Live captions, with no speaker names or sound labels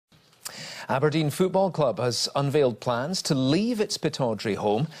Aberdeen Football Club has unveiled plans to leave its Pittodrie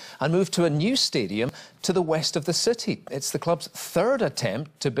home and move to a new stadium to the west of the city. It's the club's third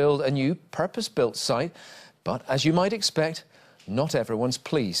attempt to build a new purpose-built site, but as you might expect, not everyone's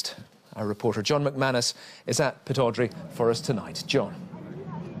pleased. Our reporter John McManus is at Pittodrie for us tonight. John.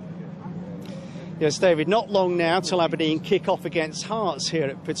 Yes, David, not long now till Aberdeen kick off against Hearts here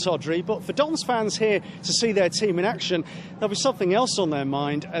at Pittodrie, but for Don's fans here to see their team in action, there'll be something else on their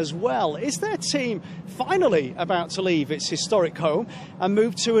mind as well. Is their team finally about to leave its historic home and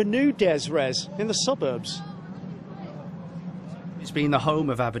move to a new Des Res in the suburbs? It's been the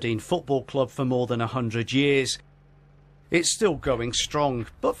home of Aberdeen Football Club for more than 100 years. It's still going strong,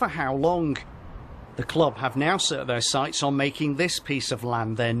 but for how long? The club have now set their sights on making this piece of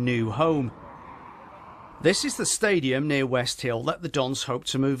land their new home. This is the stadium near West Hill that the Dons hope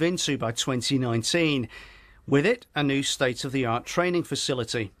to move into by 2019. With it, a new state-of-the-art training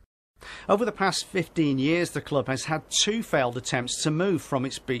facility. Over the past 15 years, the club has had 2 failed attempts to move from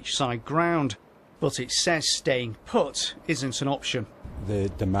its beachside ground. But it says staying put isn't an option. The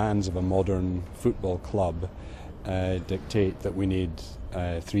demands of a modern football club dictate that we need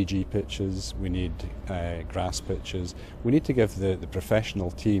 3G pitches, we need grass pitches. We need to give the professional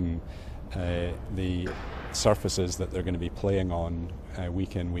team the surfaces that they're going to be playing on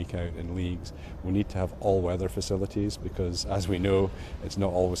week in, week out in leagues. We need to have all-weather facilities because, as we know, it's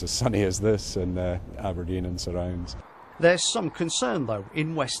not always as sunny as this in Aberdeen and surrounds. There's some concern, though,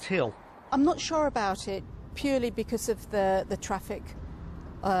 in West Hill. I'm not sure about it, purely because of the traffic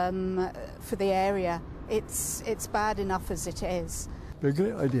for the area. It's bad enough as it is. Be a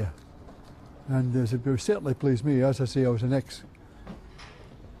great idea, and it would certainly please me. As I say, I was an ex-season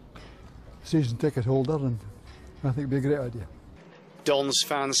ticket holder, and I think it'd be a great idea. Dons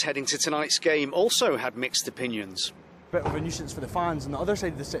fans heading to tonight's game also had mixed opinions. Bit of a nuisance for the fans on the other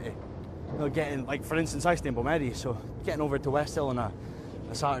side of the city. You know, getting, like, for instance, I stay in Balmedy, so getting over to West Hill on a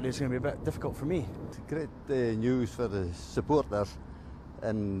Saturday is going to be a bit difficult for me. It's great news for the supporters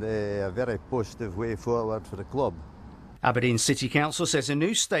and a very positive way forward for the club. Aberdeen City Council says a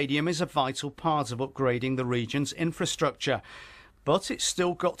new stadium is a vital part of upgrading the region's infrastructure, but it's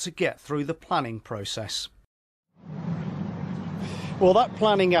still got to get through the planning process. Well, that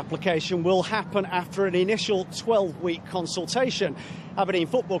planning application will happen after an initial 12-week consultation. Aberdeen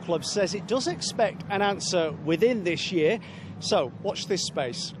Football Club says it does expect an answer within this year, so watch this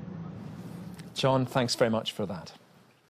space. John, thanks very much for that.